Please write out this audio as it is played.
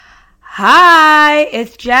Hi,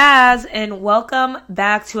 it's Jazz, and welcome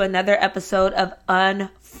back to another episode of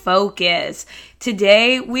Unfocus.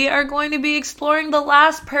 Today, we are going to be exploring the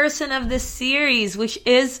last person of this series, which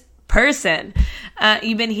is Person.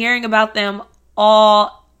 You've been hearing about them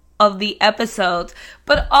all of the episodes,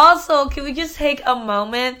 but also, can we just take a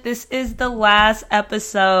moment? This is the last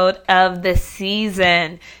episode of the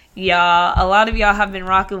season. Y'all, a lot of y'all have been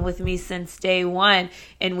rocking with me since day one,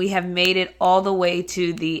 and we have made it all the way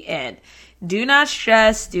to the end. Do not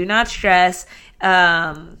stress. There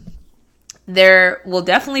will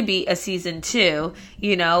definitely be a season 2,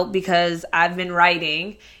 because I've been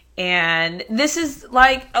writing, and this is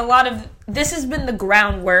this has been the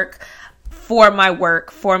groundwork for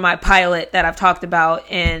my pilot that I've talked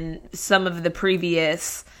about in some of the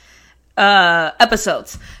previous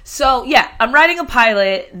episodes. So yeah, I'm writing a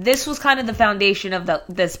pilot. This was kind of the foundation of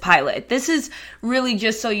this pilot. This is really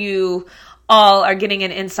just so you all are getting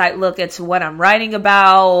an inside look into what I'm writing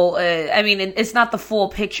about. It's not the full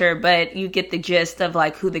picture, but you get the gist of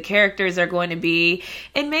who the characters are going to be.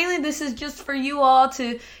 And mainly this is just for you all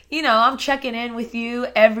to, I'm checking in with you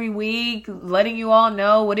every week, letting you all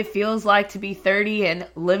know what it feels like to be 30 and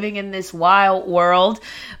living in this wild world.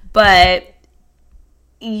 But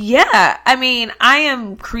yeah, I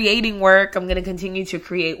am creating work. I'm going to continue to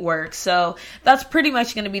create work. So that's pretty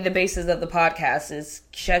much going to be the basis of the podcast, is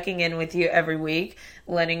checking in with you every week,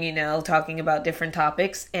 letting you know, talking about different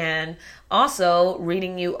topics, and also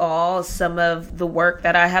reading you all some of the work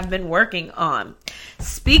that I have been working on.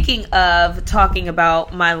 Speaking of talking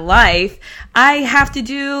about my life, I have to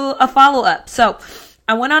do a follow-up. So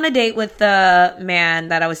I went on a date with the man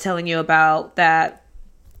that I was telling you about that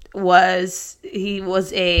was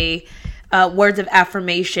a words of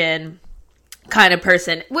affirmation kind of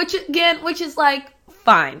person, which is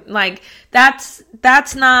fine. That's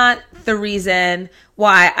not the reason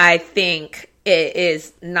why I think it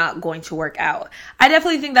is not going to work out. I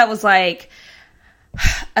definitely think that was a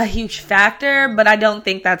huge factor, but I don't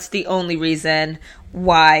think that's the only reason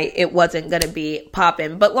why it wasn't going to be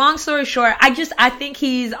popping. But long story short, I think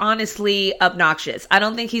he's honestly obnoxious. I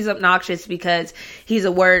don't think he's obnoxious because he's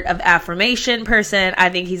a word of affirmation person. I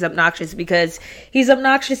think he's obnoxious because he's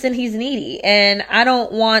obnoxious and he's needy. And I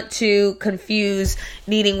don't want to confuse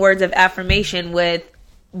needing words of affirmation with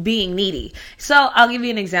being needy. So I'll give you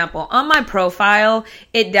an example. On my profile,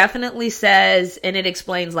 it definitely says, and it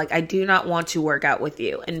explains, I do not want to work out with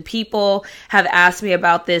you. And people have asked me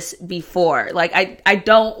about this before. I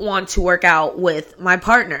don't want to work out with my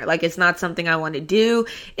partner. It's not something I want to do.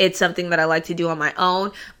 It's something that I like to do on my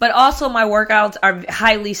own. But also my workouts are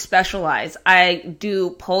highly specialized. I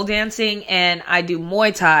do pole dancing and I do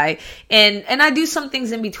Muay Thai, and I do some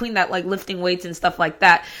things in between that, like lifting weights and stuff like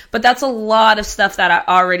that. But that's a lot of stuff that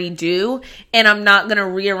I already do, and I'm not going to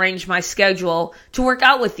rearrange my schedule to work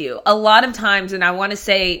out with you. A lot of times, and I want to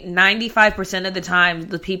say 95% of the time,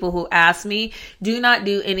 the people who ask me do not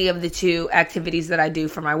do any of the 2 activities that I do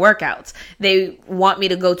for my workouts. They want me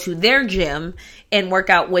to go to their gym and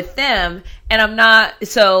work out with them, and I'm not.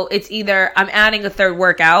 So it's either I'm adding a 3rd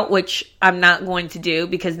workout, which I'm not going to do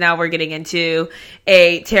because now we're getting into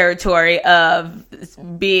a territory of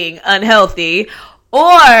being unhealthy, or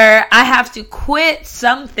I have to quit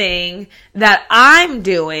something that I'm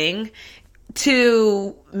doing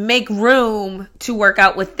to make room to work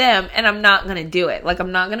out with them, and I'm not going to do it.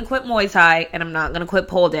 I'm not going to quit Muay Thai, and I'm not going to quit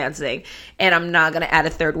pole dancing, and I'm not going to add a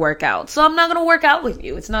 3rd workout. So I'm not going to work out with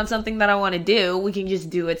you. It's not something that I want to do. We can just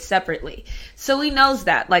do it separately. So he knows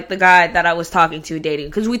that, the guy that I was talking to, dating,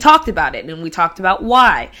 because we talked about it, and we talked about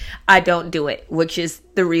why I don't do it, which is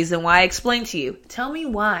the reason why I explained to you. Tell me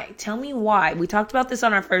why. We talked about this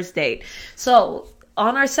on our first date. So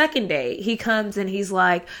on our second date, he comes and he's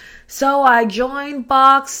like, so I joined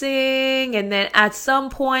boxing, and then at some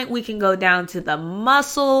point we can go down to the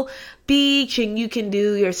Muscle Beach and you can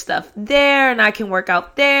do your stuff there and I can work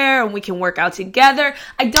out there and we can work out together.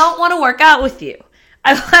 I don't want to work out with you.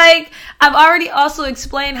 I've already also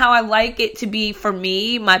explained how I like it to be, for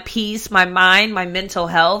me, my peace, my mind, my mental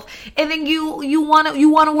health. And then you want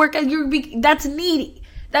to work out. That's needy.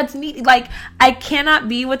 I cannot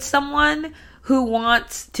be with someone who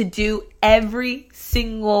wants to do every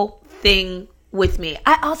single thing with me.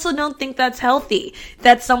 I also don't think that's healthy,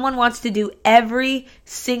 that someone wants to do every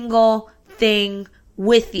single thing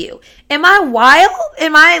with you. Am I wild?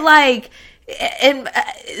 Am I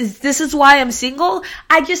this is why I'm single?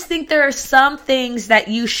 I just think there are some things that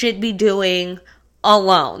you should be doing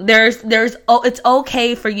alone. It's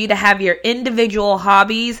okay for you to have your individual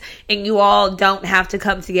hobbies, and you all don't have to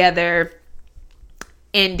come together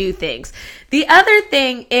and do things. The other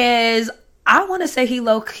thing is, I want to say he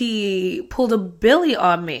low-key pulled a Billy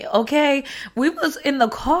on me, okay? We was in the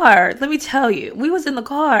car. Let me tell you. We was in the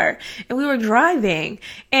car and we were driving.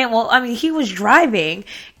 And he was driving,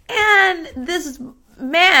 and this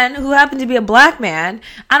man who happened to be a black man,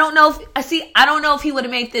 I don't know if he would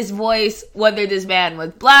have made this voice, whether this man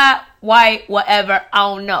was black, white, whatever, I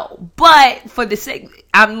don't know. But for the sake,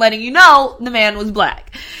 I'm letting you know, the man was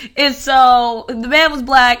black. And so, the man was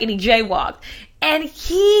black and he jaywalked. And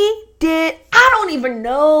he did, I don't even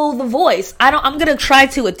know the voice. I'm gonna try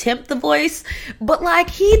to attempt the voice, but like,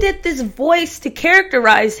 he did this voice to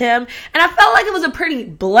characterize him, and I felt like it was a pretty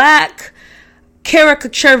black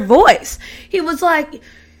caricature voice. He was like,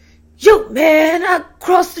 yo man, I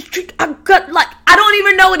crossed the street, I got, like, I don't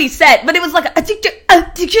even know what he said, but it was like,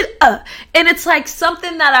 and it's like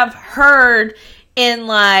something that I've heard in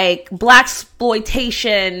like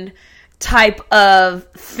blaxploitation type of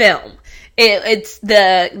film. It's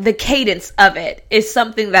the cadence of it is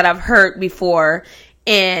something that I've heard before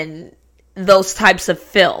in those types of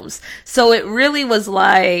films. So it really was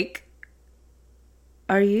like,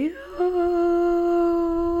 are you?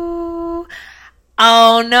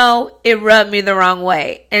 Oh no, it rubbed me the wrong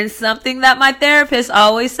way. And something that my therapist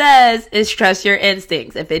always says is trust your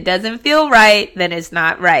instincts. If it doesn't feel right, then it's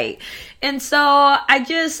not right. And so I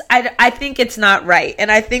think it's not right.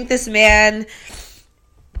 And I think this man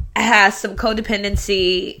has some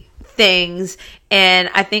codependency things, and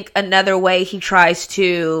I think another way he tries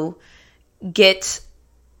to get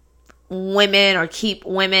women or keep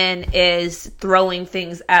women is throwing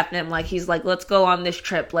things at them. Like, he's like, let's go on this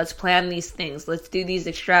trip, let's plan these things, let's do these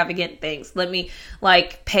extravagant things, let me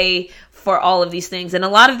like pay for all of these things. And a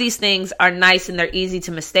lot of these things are nice and they're easy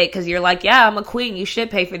to mistake, because you're like, yeah, I'm a queen, you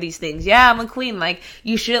should pay for these things. Yeah, I'm a queen, like,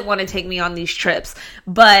 you should want to take me on these trips.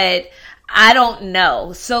 But I don't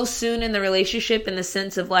know. So soon in the relationship, in the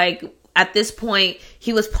sense of like, at this point,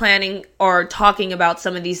 he was planning or talking about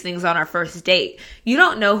some of these things on our first date. You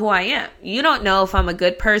don't know who I am. You don't know if I'm a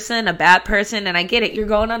good person, a bad person. And I get it. You're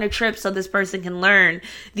going on a trip so this person can learn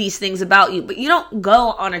these things about you. But you don't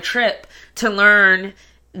go on a trip to learn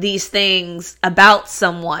these things about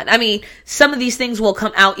someone. I mean, some of these things will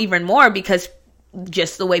come out even more because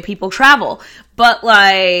just the way people travel. But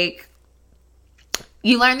like,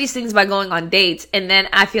 you learn these things by going on dates, and then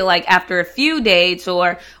I feel like after a few dates,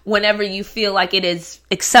 or whenever you feel like it is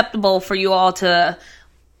acceptable for you all to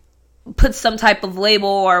put some type of label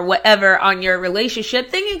or whatever on your relationship,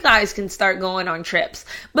 then you guys can start going on trips.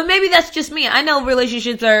 But maybe that's just me. I know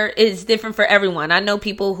relationships is different for everyone. I know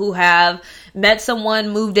people who have met someone,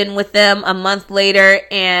 moved in with them a month later,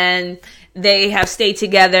 and they have stayed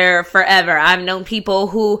together forever. I've known people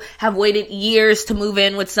who have waited years to move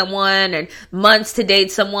in with someone and months to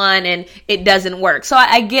date someone, and it doesn't work. So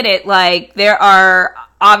I get it. Like, there are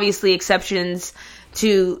obviously exceptions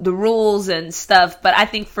to the rules and stuff, but I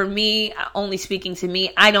think for me, only speaking to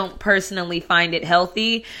me, I don't personally find it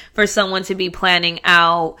healthy for someone to be planning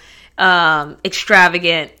out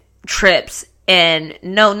extravagant trips and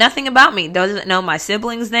know nothing about me, doesn't know my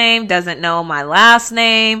sibling's name, doesn't know my last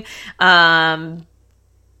name,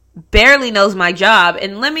 barely knows my job.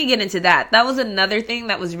 And let me get into that. That was another thing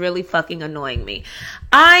that was really fucking annoying me.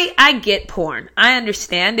 I get porn. I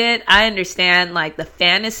understand it. I understand like the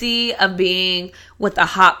fantasy of being with a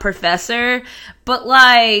hot professor, but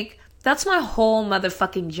like, that's my whole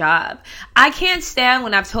motherfucking job. I can't stand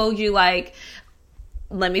when I've told you, like,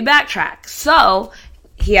 let me backtrack. So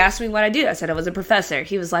he asked me what I do. I said I was a professor.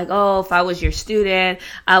 He was like, oh, if I was your student,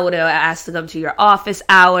 I would have asked to come to your office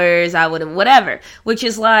hours. I would have whatever. Which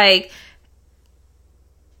is like,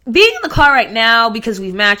 being in the car right now because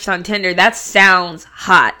we've matched on Tinder, that sounds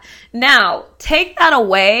hot. Now, take that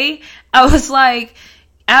away. I was like,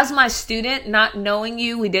 as my student, not knowing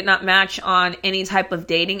you, we did not match on any type of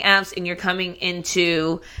dating apps, and you're coming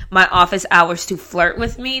into my office hours to flirt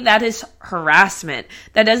with me, that is harassment.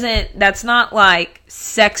 That's not like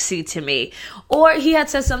sexy to me. Or he had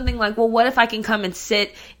said something like, well, what if I can come and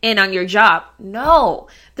sit in on your job? No,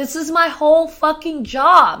 this is my whole fucking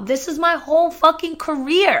job. This is my whole fucking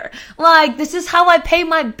career. Like, this is how I pay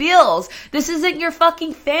my bills. This isn't your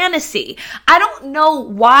fucking fantasy. I don't know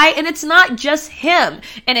why, and it's not just him,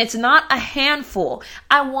 and it's not a handful.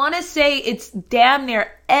 I want to say it's damn near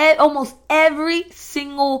almost every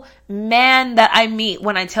single man that I meet.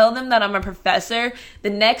 When I tell them that I'm a professor, the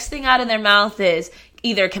next thing out of their mouth is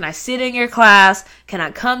either, can I sit in your class? Can I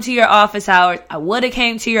come to your office hours? I would have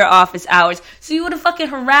came to your office hours. So you would have fucking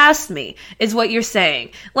harassed me, is what you're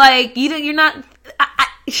saying. Like, you're not,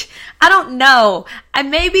 I don't know. I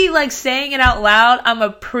may be like saying it out loud. I'm a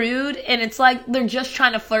prude, and it's like they're just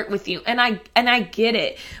trying to flirt with you. And I get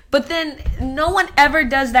it. But then no one ever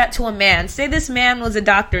does that to a man. Say this man was a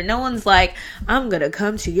doctor. No one's like, I'm going to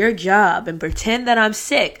come to your job and pretend that I'm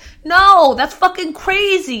sick. No, that's fucking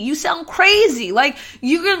crazy. You sound crazy. Like,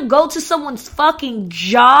 you're going to go to someone's fucking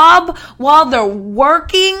job while they're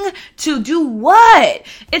working to do what?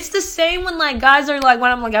 It's the same when like guys are like,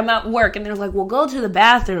 when I'm at work and they're like, well, go to the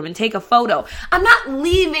bathroom and take a photo. I'm not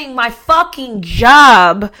leaving my fucking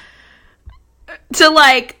job to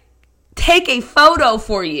like take a photo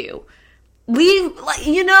for you. Leave, like,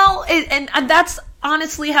 you know, and that's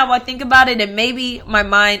honestly how I think about it. And maybe my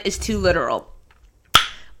mind is too literal,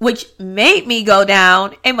 which made me go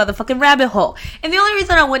down a motherfucking rabbit hole. And the only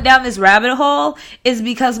reason I went down this rabbit hole is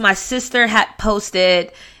because my sister had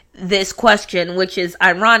posted this question, which is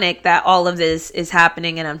ironic that all of this is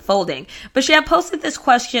happening and unfolding. But she had posted this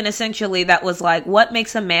question essentially that was like, what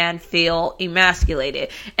makes a man feel emasculated?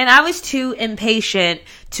 And I was too impatient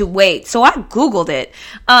to wait. So I Googled it.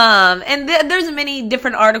 And there's many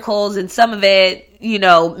different articles and some of it, you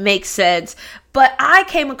know, makes sense. But I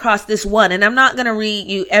came across this one, and I'm not going to read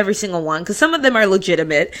you every single one because some of them are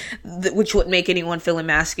legitimate, which would make anyone feel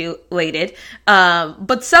emasculated.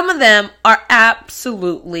 But some of them are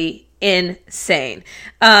absolutely insane.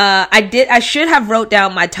 I should have wrote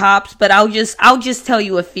down my tops, but I'll just tell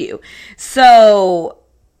you a few. So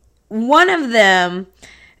one of them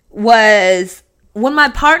was when my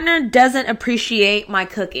partner doesn't appreciate my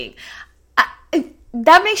cooking.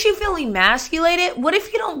 That makes you feel emasculated. What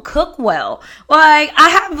if you don't cook well? Like, I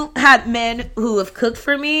have had men who have cooked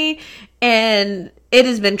for me and it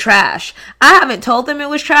has been trash. I haven't told them it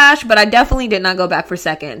was trash, but I definitely did not go back for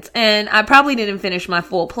seconds. And I probably didn't finish my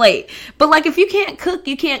full plate. But like, if you can't cook,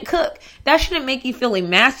 you can't cook. That shouldn't make you feel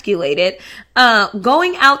emasculated.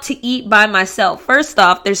 Going out to eat by myself. First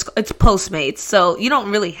off, it's Postmates. So you don't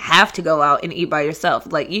really have to go out and eat by yourself.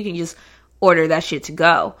 Like, you can just order that shit to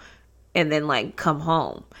go and then like come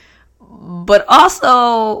home. But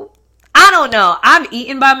also, I don't know. I've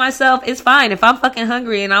eaten by myself. It's fine. If I'm fucking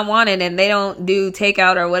hungry and I want it and they don't do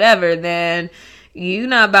takeout or whatever, then you're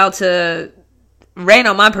not about to rain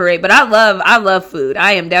on my parade. But I love food.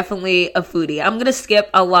 I am definitely a foodie. I'm going to skip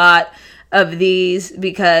a lot of these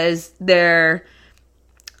because they're,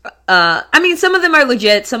 some of them are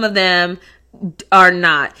legit. Some of them are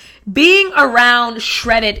not. Being around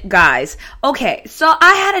shredded guys. Okay, so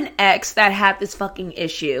I had an ex that had this fucking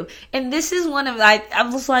issue, and this is one of, I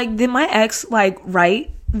was like, did my ex like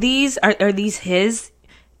write these? Are these his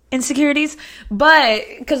insecurities? But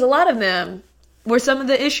because a lot of them were some of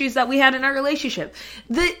the issues that we had in our relationship.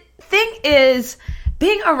 The thing is,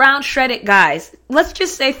 being around shredded guys, let's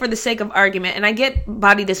just say for the sake of argument, and I get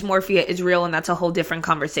body dysmorphia is real and that's a whole different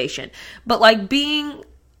conversation, but like being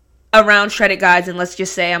around shredded guys, and let's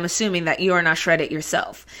just say I'm assuming that you are not shredded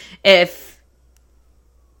yourself. If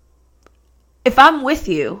I'm with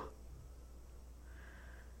you,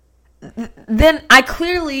 then I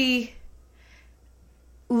clearly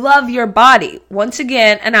love your body. Once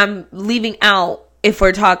again, and I'm leaving out, if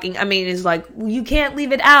we're talking, it's like, you can't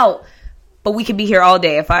leave it out, but we could be here all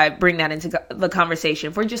day if I bring that into the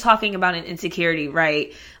conversation. If we're just talking about an insecurity,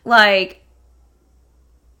 right? Like,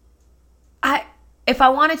 if I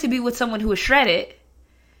wanted to be with someone who is shredded,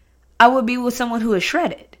 I would be with someone who is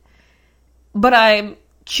shredded. But I'm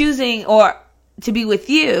choosing to be with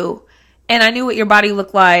you, and I knew what your body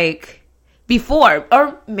looked like before.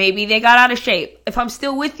 Or maybe they got out of shape. If I'm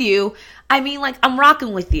still with you, I'm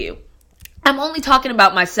rocking with you. I'm only talking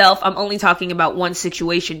about myself. I'm only talking about one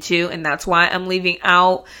situation too, and that's why I'm leaving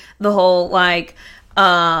out the whole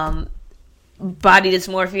body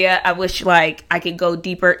dysmorphia. I wish I could go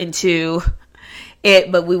deeper into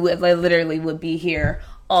it, but we literally would be here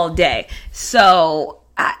all day. So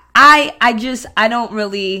I don't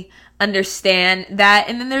really understand that.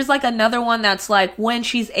 And then there's another one that's when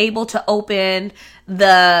she's able to open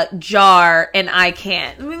the jar and I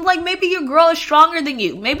can't. Maybe your girl is stronger than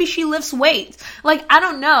you. Maybe she lifts weights. I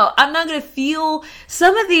don't know. I'm not gonna feel.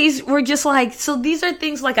 Some of these were just so these are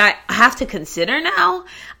things I have to consider now.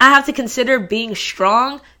 I have to consider being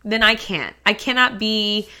strong. Then I can't. I cannot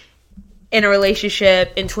be in a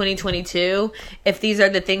relationship in 2022 if these are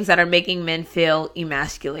the things that are making men feel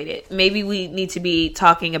emasculated. Maybe we need to be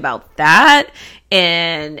talking about that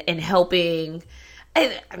and helping.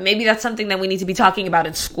 Maybe that's something that we need to be talking about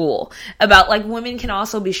in school, about women can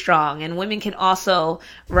also be strong and women can also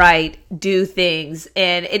do things.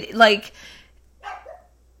 And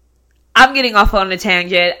I'm getting off on a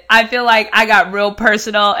tangent. I feel like I got real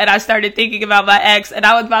personal and I started thinking about my ex and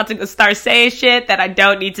I was about to start saying shit that I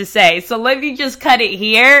don't need to say. So let me just cut it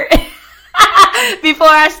here. Before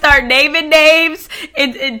I start naming names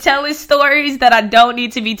and telling stories that I don't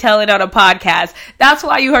need to be telling on a podcast. That's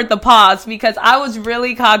why you heard the pause, because I was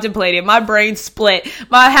really contemplating. My brain split.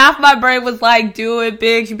 Half my brain was like, do it,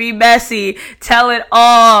 bitch, be messy, tell it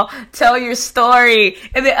all, tell your story.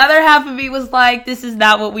 And the other half of me was like, this is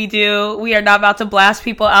not what we do. We are not about to blast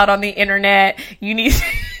people out on the internet. You need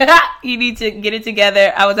to get it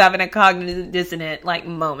together. I was having a cognitive dissonant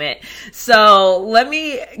moment. So let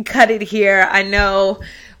me cut it here. I know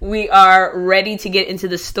we are ready to get into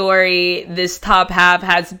the story. This top half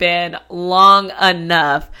has been long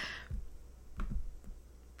enough.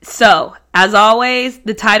 So, as always,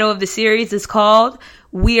 the title of the series is called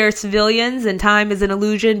We Are Civilians and Time is an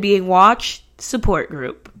Illusion Being Watched Support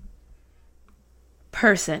Group.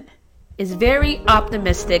 Person is very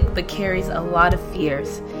optimistic but carries a lot of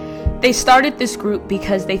fears. They started this group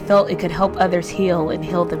because they felt it could help others heal and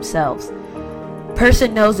heal themselves.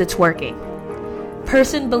 Person knows it's working.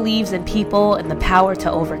 Person believes in people and the power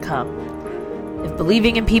to overcome. If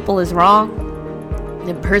believing in people is wrong,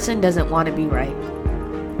 then person doesn't want to be right.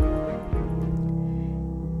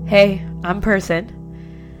 Hey, I'm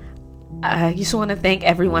Person. I just want to thank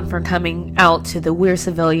everyone for coming out to the We're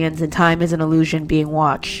Civilians and Time is an Illusion Being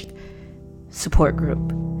Watched support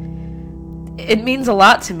group. It means a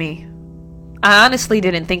lot to me. I honestly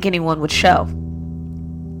didn't think anyone would show.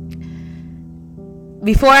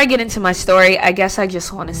 Before I get into my story, I guess I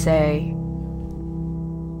just want to say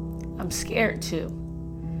I'm scared too.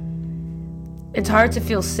 It's hard to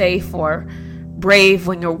feel safe or brave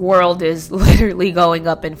when your world is literally going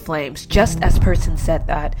up in flames. Just as Person said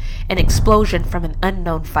that, an explosion from an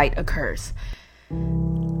unknown fight occurs.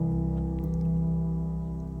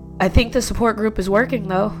 I think the support group is working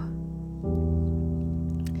though.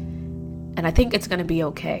 And I think it's going to be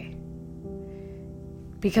okay.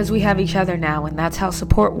 Because we have each other now, and that's how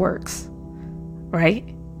support works.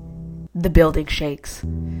 Right? The building shakes.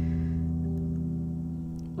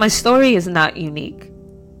 My story is not unique,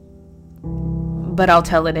 but I'll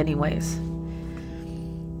tell it anyways.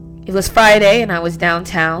 It was Friday, and I was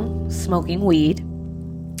downtown smoking weed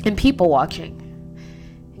and people watching.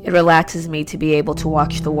 It relaxes me to be able to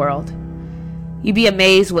watch the world. You'd be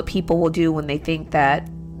amazed what people will do when they think that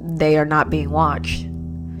they are not being watched.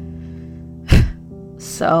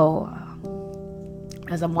 So,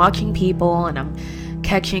 as I'm watching people and I'm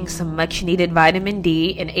catching some much needed vitamin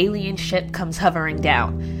D, an alien ship comes hovering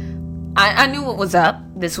down. I knew what was up.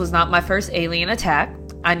 This was not my first alien attack.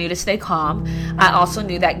 I knew to stay calm. I also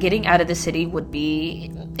knew that getting out of the city would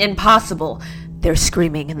be impossible. They're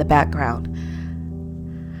screaming in the background.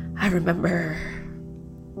 I remember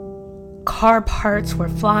car parts were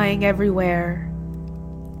flying everywhere.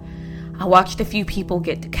 I watched a few people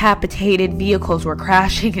get decapitated, vehicles were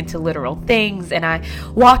crashing into literal things, and I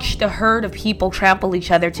watched a herd of people trample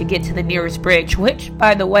each other to get to the nearest bridge, which,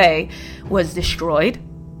 by the way, was destroyed.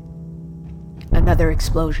 Another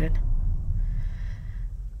explosion.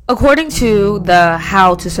 According to the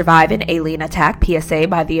How to Survive an Alien Attack PSA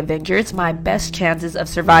by the Avengers, my best chances of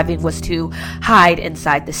surviving was to hide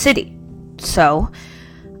inside the city. So,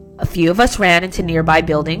 a few of us ran into nearby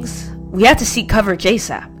buildings. We had to seek coverage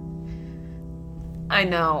ASAP. I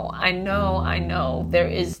know. There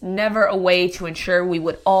is never a way to ensure we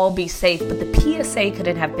would all be safe, but the PSA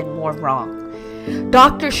couldn't have been more wrong.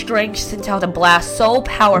 Doctor Strange sent out a blast so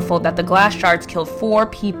powerful that the glass shards killed 4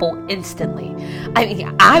 people instantly.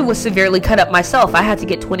 I was severely cut up myself. I had to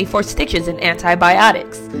get 24 stitches and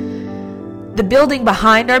antibiotics. The building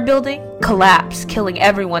behind our building collapsed, killing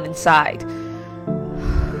everyone inside.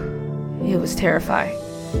 It was terrifying.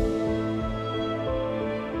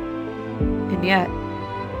 And yet,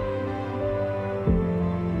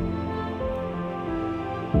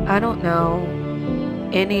 I don't know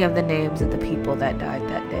any of the names of the people that died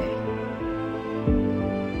that day.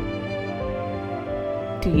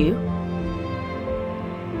 Do you?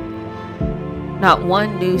 Not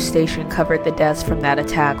one news station covered the deaths from that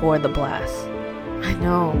attack or the blast. I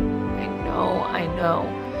know.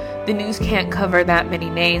 The news can't cover that many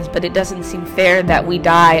names, but it doesn't seem fair that we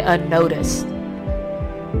die unnoticed.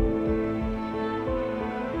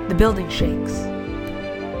 The building shakes.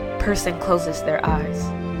 Person closes their eyes.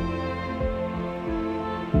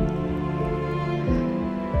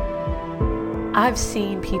 I've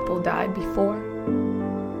seen people die before.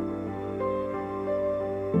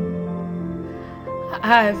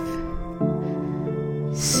 I've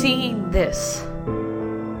seen this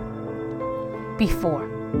before.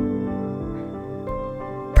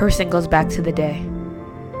 Person goes back to the day.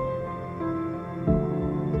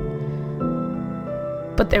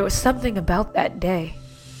 But there was something about that day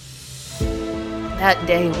that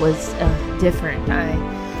day was different. I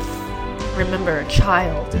remember a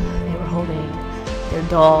child. They were holding their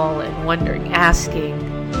doll and wondering, asking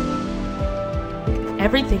if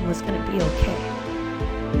everything was going to be okay.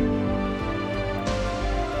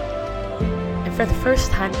 And for the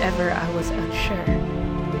first time ever, I was unsure.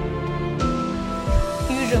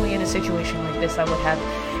 Usually in a situation like this, I would have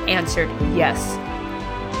answered yes.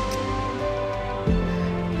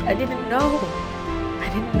 I didn't know.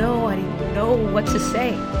 I didn't know what to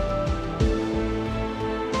say.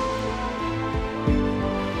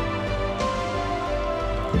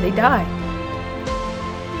 They died.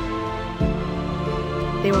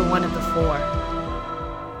 They were one of the 4.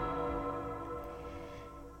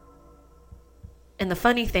 And the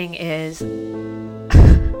funny thing is,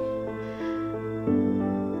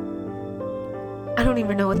 I don't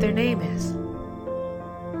even know what their name is.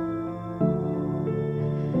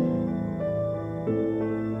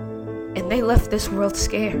 And they left this world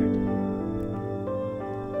scared.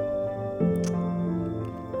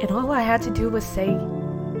 And all I had to do was say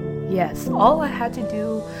yes. All I had to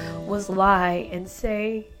do was lie and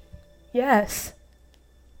say yes.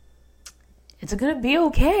 It's gonna be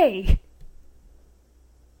okay.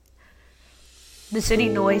 The city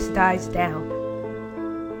noise dies down.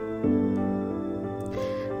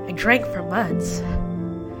 I drank for months.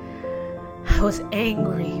 I was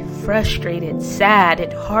angry, frustrated, sad.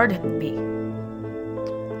 It hardened me.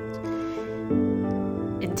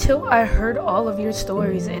 Until I heard all of your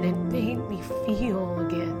stories and it made me feel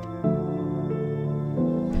again.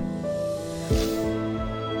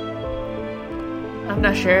 I'm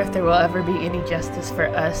not sure if there will ever be any justice for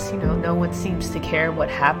us. No one seems to care what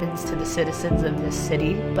happens to the citizens of this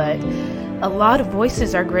city, but a lot of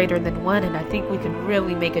voices are greater than one, and I think we could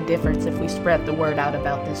really make a difference if we spread the word out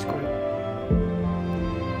about this group.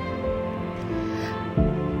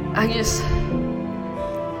 I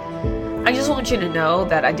just want you to know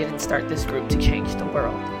that I didn't start this group to change the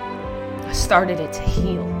world. I started it to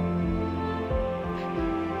heal.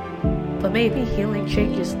 But maybe healing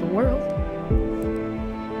changes the world.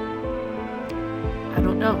 I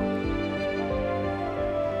don't know.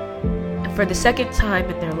 And for the second time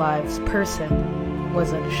in their lives, person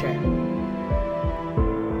was unsure.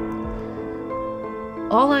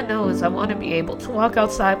 All I know is I want to be able to walk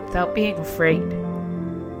outside without being afraid.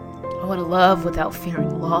 I want to love without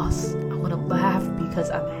fearing loss. I want to laugh because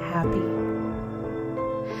I'm happy.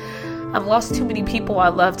 I've lost too many people I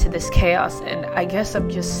love to this chaos, and I guess I'm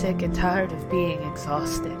just sick and tired of being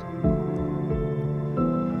exhausted.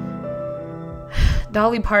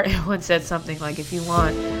 Dolly Parton once said something like, if you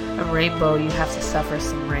want a rainbow, you have to suffer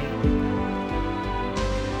some rain.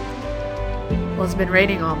 Well, it's been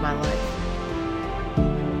raining all my life.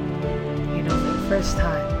 For the first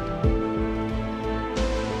time,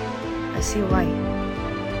 I see light.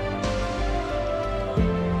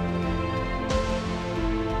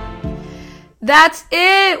 That's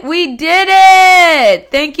it. We did it.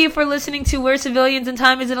 Thank you for listening to We're Civilians and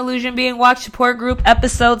Time is an Illusion Being Watched Support Group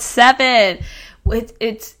episode 7.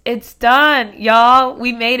 It's done, y'all.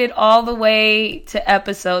 We made it all the way to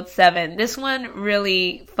episode 7. This one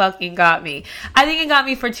really fucking got me. I think it got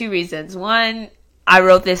me for 2 reasons. One, I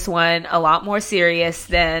wrote this one a lot more serious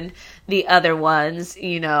than the other ones.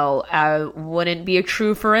 I wouldn't be a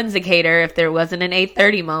true forensicator if there wasn't an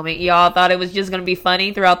 8:30 moment. Y'all thought it was just going to be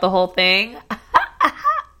funny throughout the whole thing?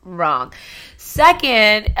 Wrong.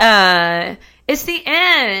 Second, it's the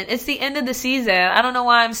end. It's the end of the season. I don't know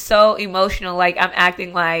why I'm so emotional. Like, I'm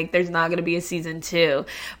acting like there's not going to be a season 2.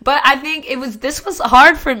 But I think this was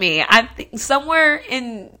hard for me. I think somewhere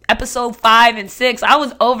in episode 5 and 6, I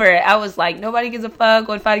was over it. I was like, nobody gives a fuck.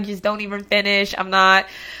 What if I just don't even finish? I'm not,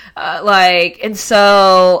 and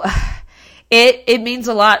so it means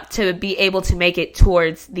a lot to be able to make it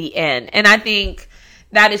towards the end. And I think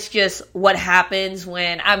that is just what happens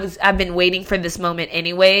when I've been waiting for this moment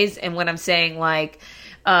anyways. And when I'm saying in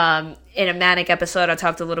a manic episode, I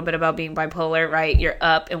talked a little bit about being bipolar, right? You're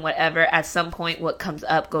up and whatever. At some point, what comes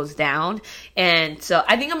up goes down. And so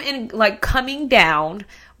I think I'm in coming down,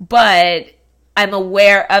 but I'm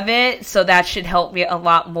aware of it. So that should help me a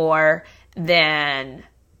lot more than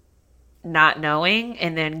not knowing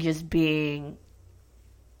and then just being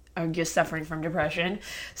or just suffering from depression.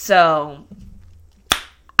 So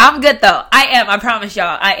I'm good though. I promise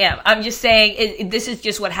y'all, I am. I'm just saying this is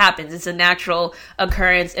just what happens. It's a natural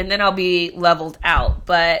occurrence and then I'll be leveled out.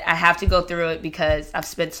 But I have to go through it because I've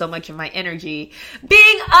spent so much of my energy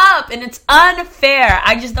being up and it's unfair.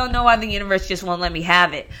 I just don't know why the universe just won't let me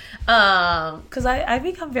have it. Cause I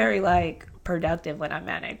become very productive when I'm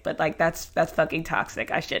manic, but that's fucking toxic.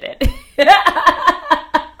 I shouldn't.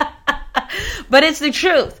 but it's the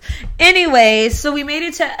truth. Anyways, so we made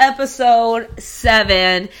it to episode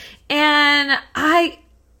 7, and I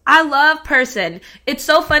love Person. It's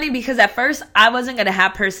so funny because at first I wasn't going to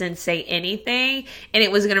have Person say anything, and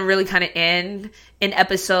it was going to really kind of end in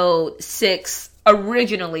episode 6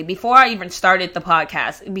 originally, before I even started the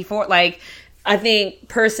podcast. Before, like, I think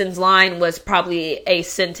Person's line was probably a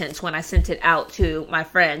sentence when I sent it out to my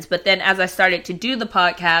friends. But then as I started to do the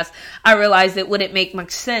podcast, I realized it wouldn't make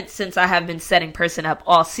much sense since I have been setting Person up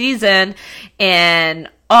all season. And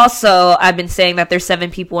also, I've been saying that there's 7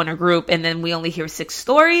 people in a group and then we only hear 6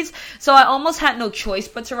 stories. So I almost had no choice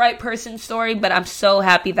but to write Person's story, but I'm so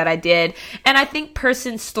happy that I did. And I think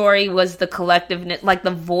Person's story was the collectiveness, like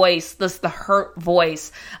the voice, the hurt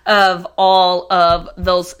voice of all of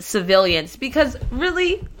those civilians. Because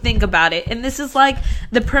really, think about it. And this is like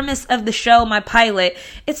the premise of the show, my pilot.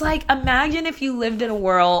 It's like, imagine if you lived in a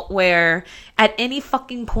world where at any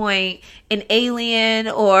fucking point, an alien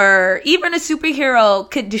or even a superhero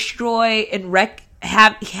could destroy and wreak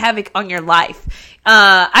havoc on your life.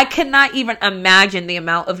 I cannot even imagine the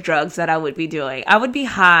amount of drugs that I would be doing. I would be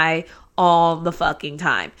high all the fucking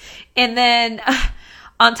time. And then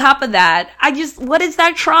on top of that, what is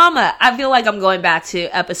that trauma? I feel like I'm going back to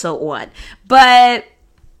episode 1. But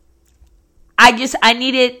I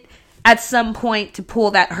needed at some point to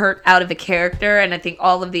pull that hurt out of the character, and I think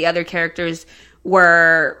all of the other characters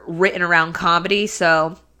were written around comedy.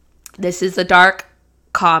 So this is a dark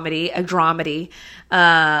comedy, a drama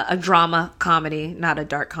comedy, not a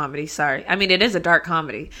dark comedy, sorry. I mean, it is a dark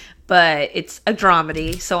comedy, but it's a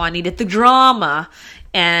dramedy, so I needed the drama,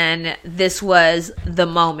 and this was the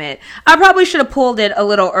moment. I probably should have pulled it a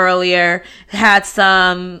little earlier, had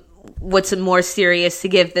some more serious to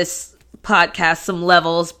give this podcast some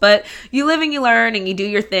levels, but you live and you learn and you do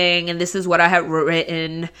your thing, and this is what I had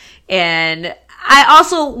written. And I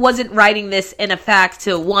also wasn't writing this in a fact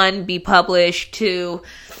to, 1, be published, to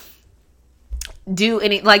do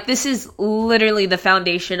any, like, this is literally the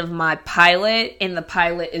foundation of my pilot, and the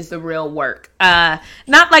pilot is the real work. Not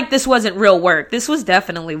like this wasn't real work. This was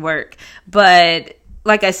definitely work, but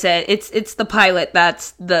like I said, it's the pilot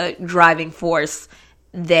that's the driving force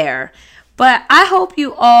there. But I hope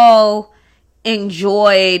you all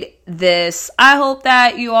enjoyed this. I hope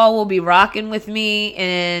that you all will be rocking with me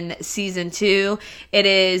in season 2. It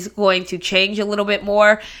is going to change a little bit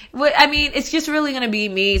more. I mean, it's just really going to be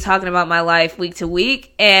me talking about my life week to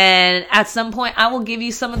week. And at some point, I will give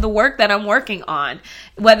you some of the work that I'm working on.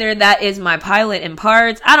 Whether that is my pilot in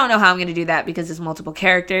parts. I don't know how I'm going to do that because it's multiple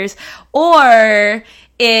characters. Or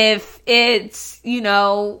if it's,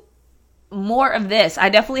 more of this. I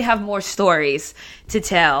definitely have more stories to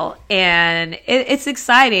tell, and it's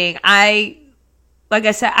exciting. Like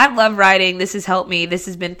I said, I love writing. This has helped me. This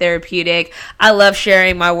has been therapeutic. I love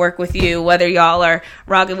sharing my work with you, whether y'all are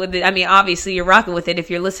rocking with it. I mean, obviously you're rocking with it if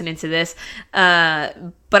you're listening to this.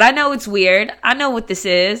 But I know it's weird. I know what this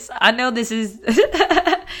is. I know this is,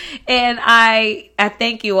 and I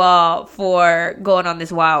thank you all for going on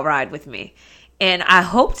this wild ride with me. And I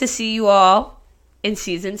hope to see you all in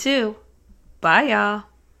season 2. Bye, y'all.